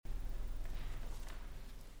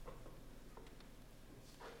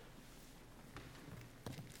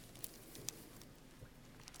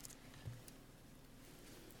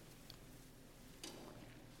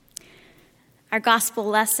Our gospel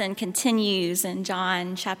lesson continues in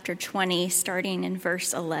John chapter 20, starting in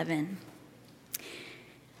verse 11.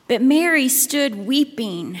 But Mary stood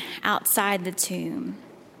weeping outside the tomb.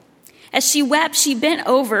 As she wept, she bent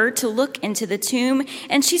over to look into the tomb,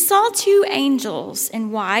 and she saw two angels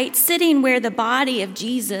in white sitting where the body of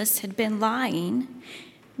Jesus had been lying,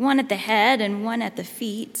 one at the head and one at the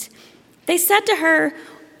feet. They said to her,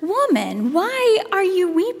 "Woman, why are you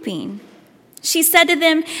weeping?" She said to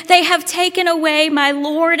them, "They have taken away my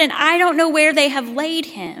Lord, and I don't know where they have laid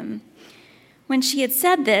him." When she had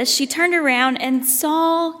said this, she turned around and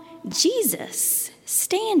saw Jesus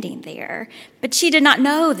standing there, but she did not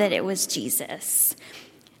know that it was Jesus.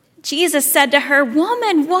 Jesus said to her,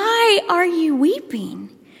 "Woman, why are you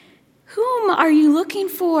weeping? Whom are you looking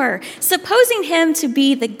for?" Supposing him to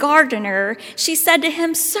be the gardener, she said to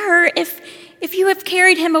him, "Sir, if you have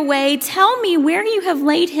carried him away, tell me where you have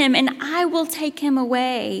laid him, and I will take him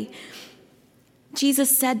away."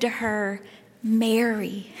 Jesus said to her,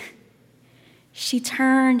 "Mary." She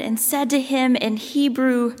turned and said to him in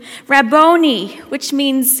Hebrew, "Rabboni," which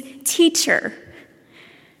means teacher.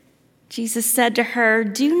 Jesus said to her,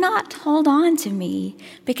 "Do not hold on to me,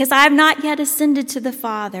 because I have not yet ascended to the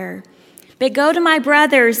Father. But go to my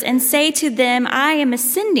brothers and say to them, I am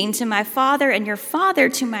ascending to my Father and your Father,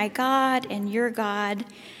 to my God and your God."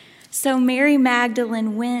 So Mary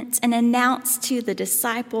Magdalene went and announced to the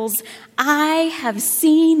disciples, "I have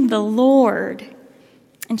seen the Lord."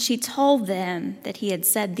 And she told them that he had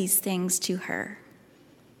said these things to her.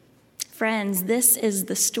 Friends, this is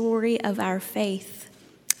the story of our faith.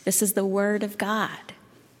 This is the word of God.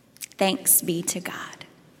 Thanks be to God.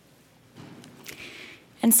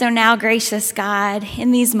 And so now, gracious God,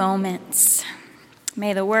 in these moments,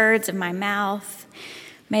 may the words of my mouth,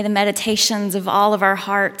 may the meditations of all of our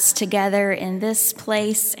hearts together in this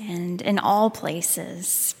place and in all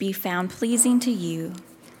places be found pleasing to you.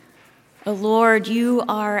 O Lord, you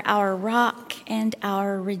are our rock and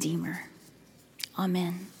our Redeemer.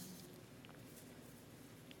 Amen.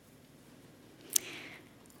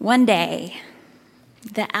 One day,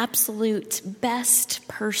 the absolute best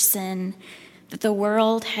person that the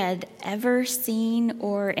world had ever seen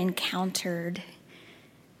or encountered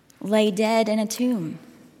lay dead in a tomb.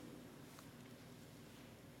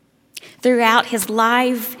 Throughout his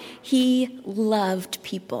life, he loved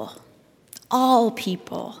people, all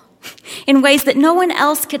people, in ways that no one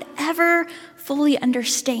else could ever fully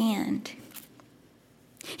understand.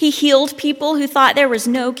 He healed people who thought there was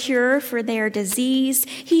no cure for their disease.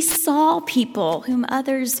 He saw people whom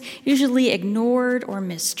others usually ignored or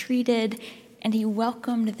mistreated, and he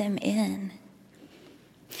welcomed them in.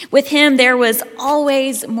 With him, there was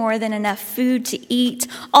always more than enough food to eat,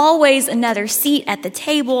 always another seat at the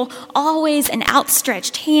table, always an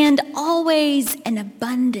outstretched hand, always an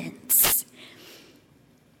abundance.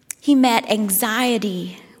 He met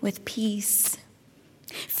anxiety with peace,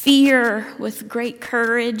 fear with great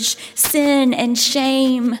courage, sin and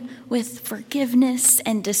shame with forgiveness,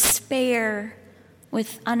 and despair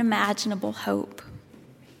with unimaginable hope.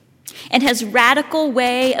 And his radical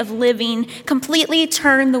way of living completely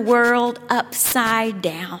turned the world upside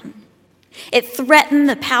down. It threatened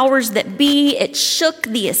the powers that be, it shook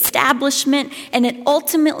the establishment, and it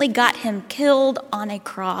ultimately got him killed on a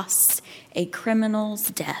cross, a criminal's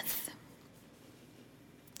death.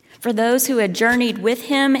 For those who had journeyed with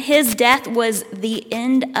him, his death was the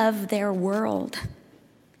end of their world.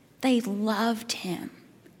 They loved him.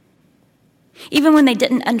 Even when they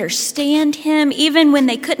didn't understand him, even when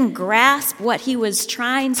they couldn't grasp what he was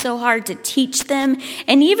trying so hard to teach them,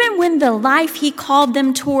 and even when the life he called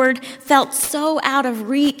them toward felt so out of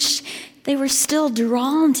reach, they were still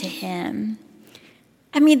drawn to him.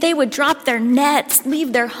 I mean, they would drop their nets,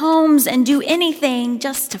 leave their homes, and do anything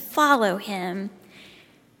just to follow him.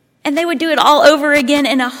 And they would do it all over again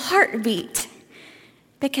in a heartbeat,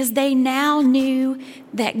 because they now knew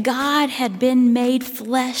that God had been made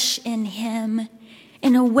flesh in him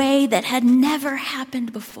in a way that had never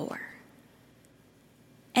happened before.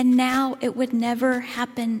 And now it would never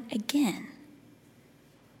happen again.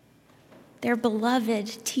 Their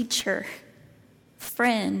beloved teacher,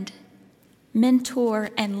 friend,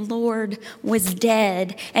 mentor, and Lord was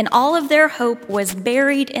dead, and all of their hope was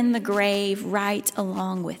buried in the grave right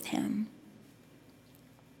along with him.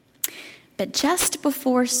 But just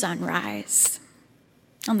before sunrise,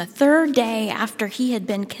 on the third day after he had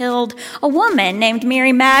been killed, a woman named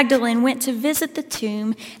Mary Magdalene went to visit the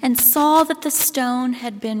tomb and saw that the stone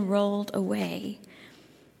had been rolled away.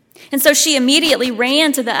 And so she immediately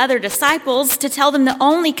ran to the other disciples to tell them the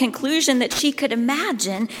only conclusion that she could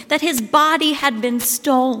imagine, that his body had been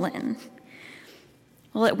stolen.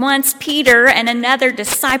 Well, at once, Peter and another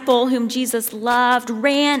disciple whom Jesus loved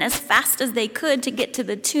ran as fast as they could to get to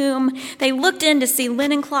the tomb. They looked in to see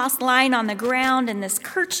linen cloths lying on the ground, and this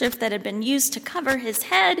kerchief that had been used to cover his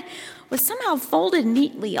head was somehow folded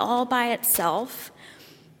neatly all by itself.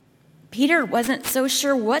 Peter wasn't so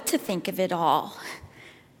sure what to think of it all.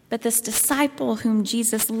 But this disciple whom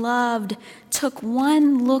Jesus loved took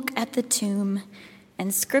one look at the tomb,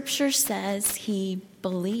 and Scripture says he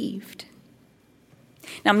believed.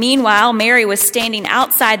 Now, meanwhile, Mary was standing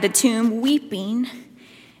outside the tomb weeping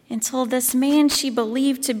until this man she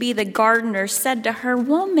believed to be the gardener said to her,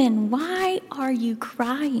 "Woman, why are you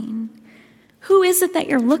crying? Who is it that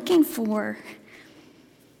you're looking for?"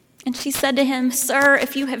 And she said to him, "Sir,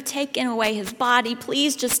 if you have taken away his body,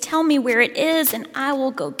 please just tell me where it is and I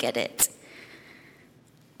will go get it."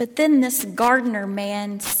 But then this gardener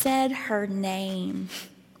man said her name.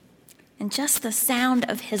 And just the sound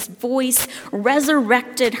of his voice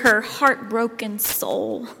resurrected her heartbroken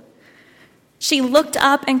soul. She looked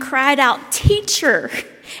up and cried out, "Teacher!"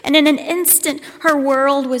 And in an instant, her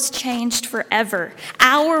world was changed forever.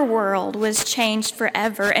 Our world was changed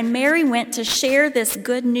forever. And Mary went to share this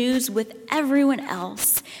good news with everyone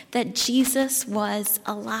else, that Jesus was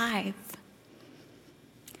alive.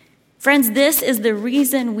 Friends, this is the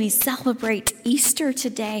reason we celebrate Easter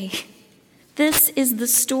today. This is the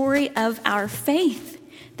story of our faith,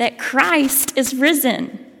 that Christ is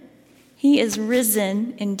risen. He is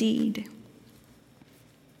risen indeed.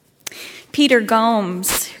 Peter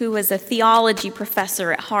Gomes, who was a theology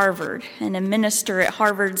professor at Harvard and a minister at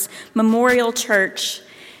Harvard's Memorial Church,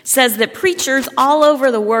 says that preachers all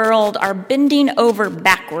over the world are bending over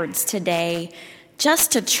backwards today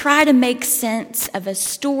just to try to make sense of a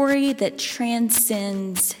story that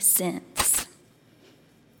transcends sense.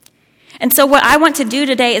 And so what I want to do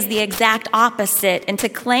today is the exact opposite, and to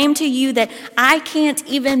claim to you that I can't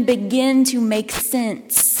even begin to make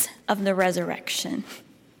sense of the resurrection.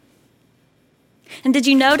 And did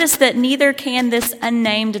you notice that neither can this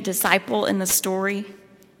unnamed disciple in the story?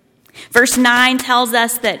 Verse 9 tells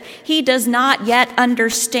us that he does not yet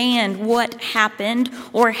understand what happened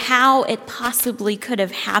or how it possibly could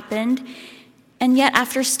have happened. And yet,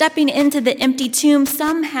 after stepping into the empty tomb,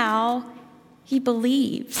 somehow he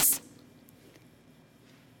believes.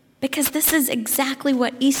 Because this is exactly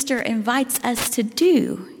what Easter invites us to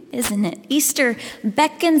do, isn't it? Easter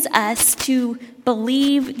beckons us to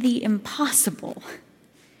believe the impossible.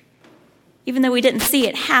 Even though we didn't see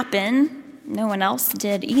it happen, no one else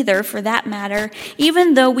did either for that matter,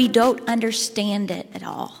 even though we don't understand it at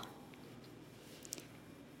all.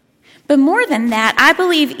 But more than that, I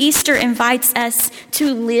believe Easter invites us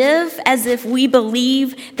to live as if we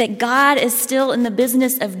believe that God is still in the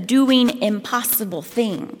business of doing impossible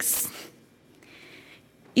things.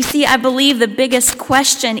 You see, I believe the biggest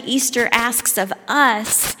question Easter asks of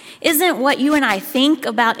us isn't what you and I think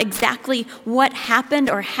about exactly what happened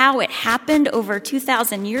or how it happened over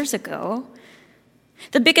 2,000 years ago.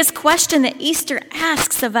 The biggest question that Easter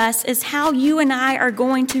asks of us is how you and I are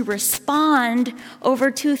going to respond over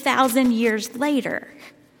 2,000 years later.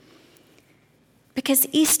 Because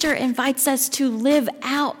Easter invites us to live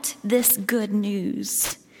out this good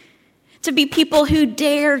news, to be people who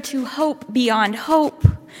dare to hope beyond hope,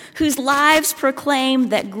 whose lives proclaim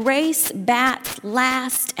that grace bats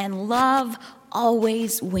last and love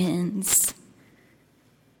always wins.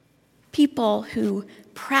 People who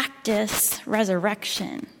practice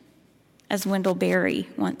resurrection, as Wendell Berry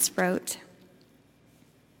once wrote.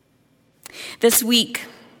 This week,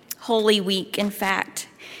 Holy Week, in fact,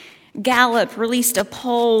 Gallup released a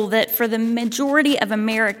poll that for the majority of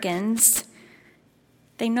Americans,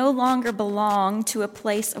 they no longer belong to a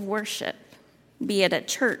place of worship, be it a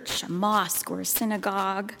church, a mosque, or a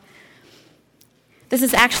synagogue. This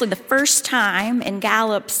is actually the first time in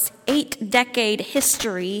Gallup's 8-decade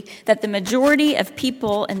history that the majority of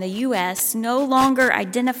people in the U.S. no longer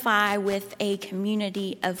identify with a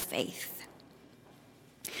community of faith.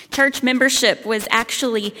 Church membership was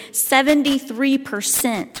actually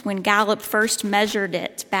 73% when Gallup first measured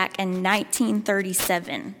it back in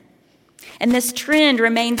 1937. And this trend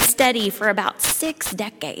remained steady for about 6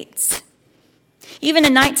 decades. Even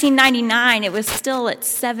in 1999, it was still at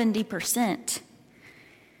 70%.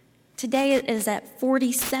 Today it is at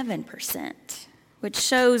 47%, which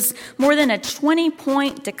shows more than a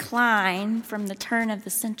 20-point decline from the turn of the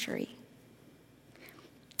century.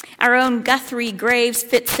 Our own Guthrie Graves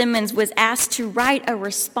Fitzsimmons was asked to write a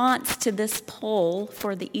response to this poll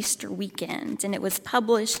for the Easter weekend, and it was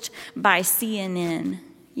published by CNN.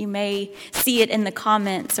 You may see it in the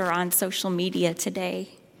comments or on social media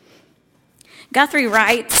today. Guthrie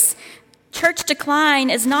writes, Church decline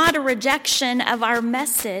is not a rejection of our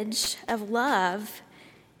message of love.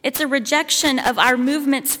 It's a rejection of our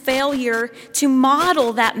movement's failure to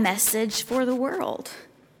model that message for the world.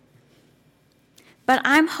 But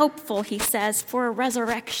I'm hopeful, he says, for a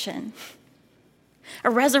resurrection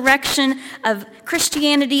of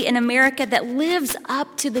Christianity in America that lives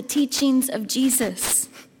up to the teachings of Jesus.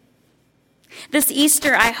 This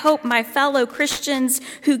Easter, I hope my fellow Christians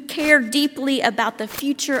who care deeply about the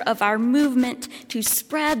future of our movement to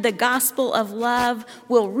spread the gospel of love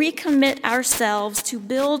will recommit ourselves to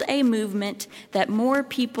build a movement that more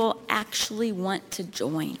people actually want to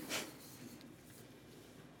join.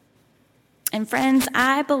 And friends,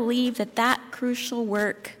 I believe that crucial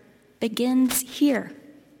work begins here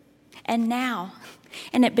and now.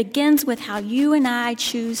 And it begins with how you and I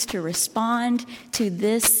choose to respond to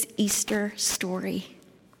this Easter story.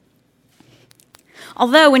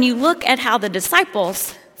 Although when you look at how the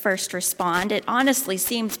disciples first respond, it honestly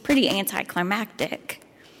seems pretty anticlimactic.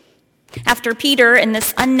 After Peter and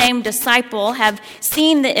this unnamed disciple have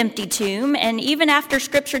seen the empty tomb, and even after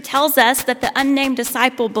Scripture tells us that the unnamed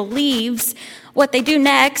disciple believes, what they do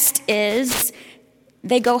next is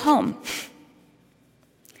they go home.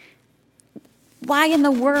 Why in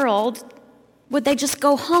the world would they just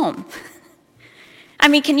go home? I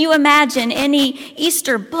mean, can you imagine any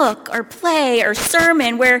Easter book or play or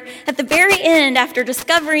sermon where at the very end, after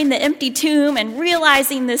discovering the empty tomb and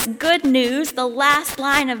realizing this good news, the last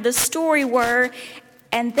line of the story were,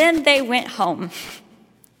 and then they went home.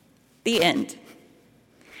 The end.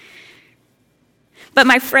 But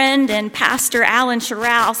my friend and pastor Alan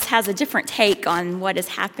Sherrouse has a different take on what is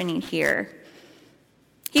happening here.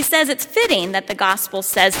 He says it's fitting that the gospel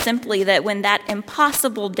says simply that when that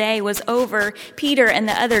impossible day was over, Peter and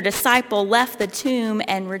the other disciple left the tomb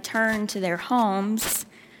and returned to their homes,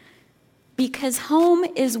 because home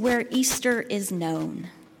is where Easter is known.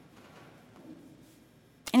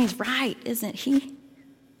 And he's right, isn't he?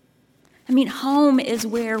 I mean, home is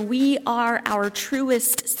where we are our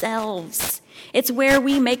truest selves. It's where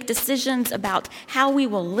we make decisions about how we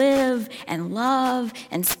will live and love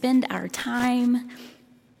and spend our time,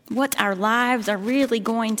 what our lives are really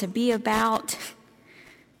going to be about.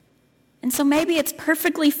 And so maybe it's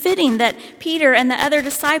perfectly fitting that Peter and the other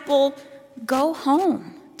disciple go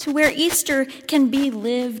home to where Easter can be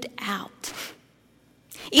lived out.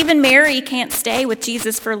 Even Mary can't stay with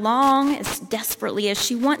Jesus for long, as desperately as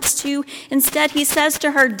she wants to. Instead, he says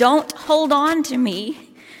to her, "Don't hold on to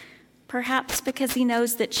me," perhaps because he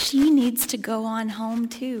knows that she needs to go on home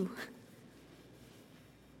too.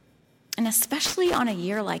 And especially on a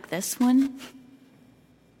year like this one.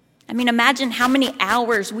 I mean, imagine how many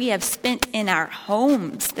hours we have spent in our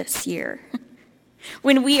homes this year.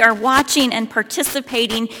 When we are watching and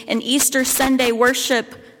participating in Easter Sunday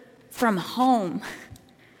worship from home.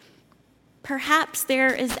 Perhaps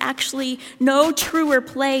there is actually no truer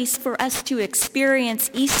place for us to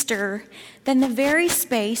experience Easter than the very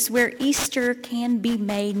space where Easter can be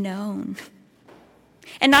made known.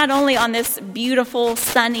 And not only on this beautiful,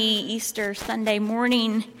 sunny Easter Sunday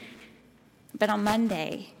morning, but on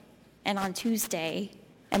Monday and on Tuesday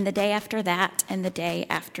and the day after that and the day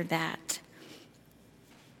after that.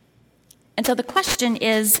 And so the question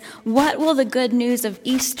is, what will the good news of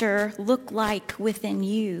Easter look like within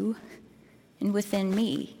you and within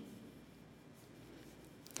me?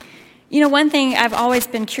 You know, one thing I've always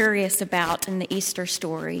been curious about in the Easter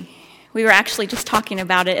story, we were actually just talking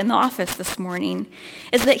about it in the office this morning,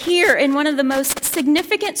 is that here in one of the most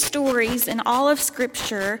significant stories in all of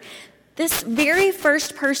Scripture, this very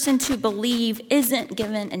first person to believe isn't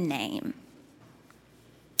given a name.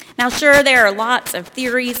 Now, sure, there are lots of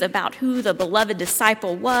theories about who the beloved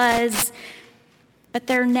disciple was, but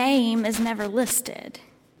their name is never listed.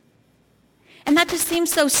 And that just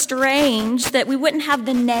seems so strange that we wouldn't have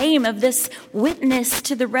the name of this witness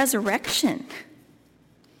to the resurrection.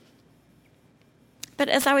 But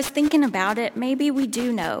as I was thinking about it, maybe we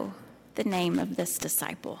do know the name of this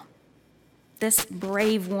disciple, this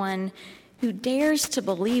brave one who dares to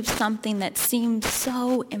believe something that seemed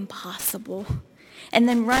so impossible and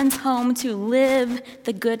then runs home to live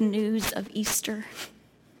the good news of Easter.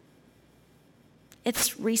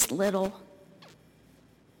 It's Reese Little.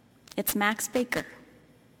 It's Max Baker.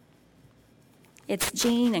 It's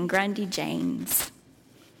Jean and Grundy James.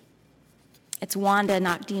 It's Wanda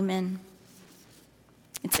Knockdemon.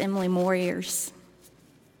 It's Emily Moriers.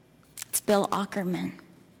 It's Bill Ackerman.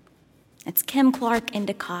 It's Kim Clark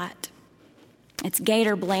Endicott. It's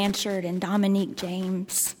Gator Blanchard and Dominique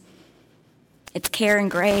James. It's Karen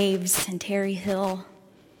Graves and Terry Hill.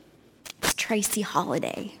 It's Tracy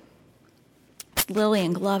Holiday. It's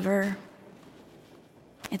Lillian Glover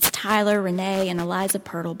It's Tyler, Renee, and Eliza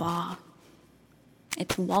Purtlebaugh.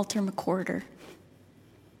 It's Walter McWhorter.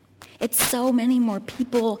 It's so many more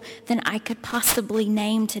people than I could possibly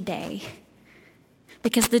name today.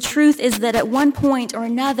 Because the truth is that at one point or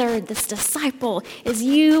another, this disciple is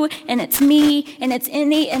you, and it's me, and it's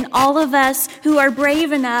any and all of us who are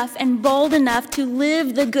brave enough and bold enough to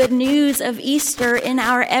live the good news of Easter in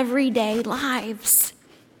our everyday lives.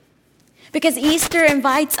 Because Easter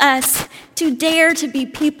invites us to dare to be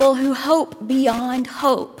people who hope beyond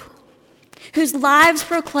hope, whose lives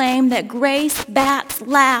proclaim that grace bats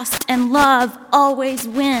last and love always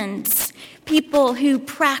wins. People who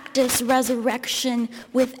practice resurrection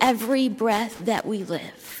with every breath that we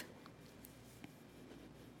live.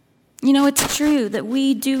 You know, it's true that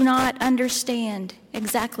we do not understand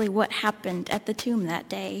exactly what happened at the tomb that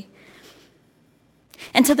day.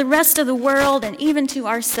 And to the rest of the world, and even to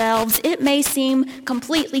ourselves, it may seem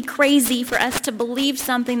completely crazy for us to believe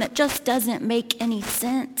something that just doesn't make any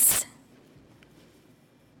sense.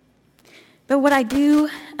 But what I do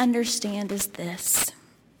understand is this.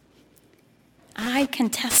 I can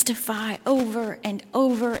testify over and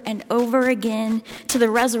over and over again to the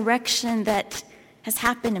resurrection that has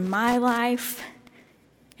happened in my life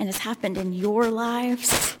and has happened in your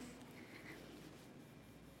lives.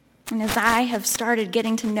 And as I have started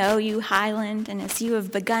getting to know you, Highland, and as you have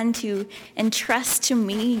begun to entrust to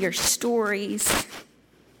me your stories,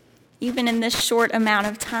 even in this short amount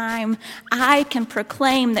of time, I can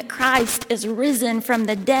proclaim that Christ is risen from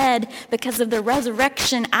the dead because of the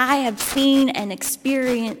resurrection I have seen and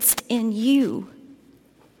experienced in you.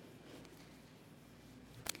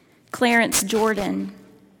 Clarence Jordan,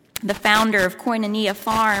 the founder of Koinonia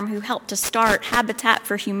Farm, who helped to start Habitat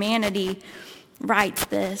for Humanity, writes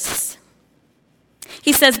this.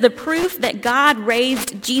 He says, "The proof that God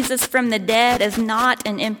raised Jesus from the dead is not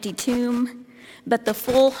an empty tomb, but the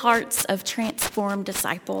full hearts of transformed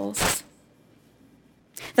disciples.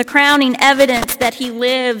 The crowning evidence that he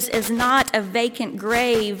lives is not a vacant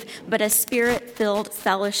grave, but a spirit-filled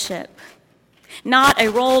fellowship. Not a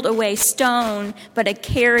rolled away stone, but a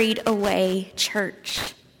carried away church."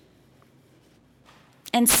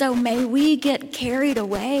 And so may we get carried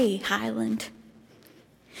away, Highland.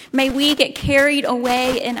 May we get carried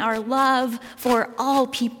away in our love for all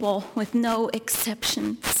people with no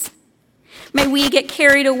exceptions. May we get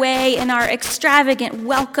carried away in our extravagant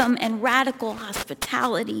welcome and radical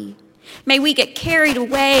hospitality. May we get carried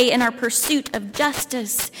away in our pursuit of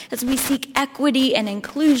justice as we seek equity and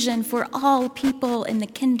inclusion for all people in the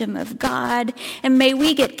kingdom of God. And may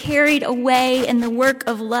we get carried away in the work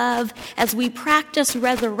of love as we practice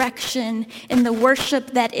resurrection in the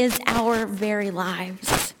worship that is our very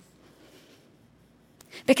lives.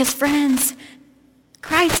 Because, friends,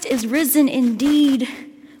 Christ is risen indeed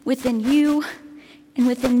within you and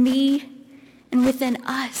within me and within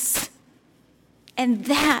us. And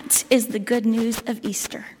that is the good news of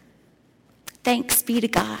Easter. Thanks be to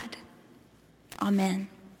God. Amen.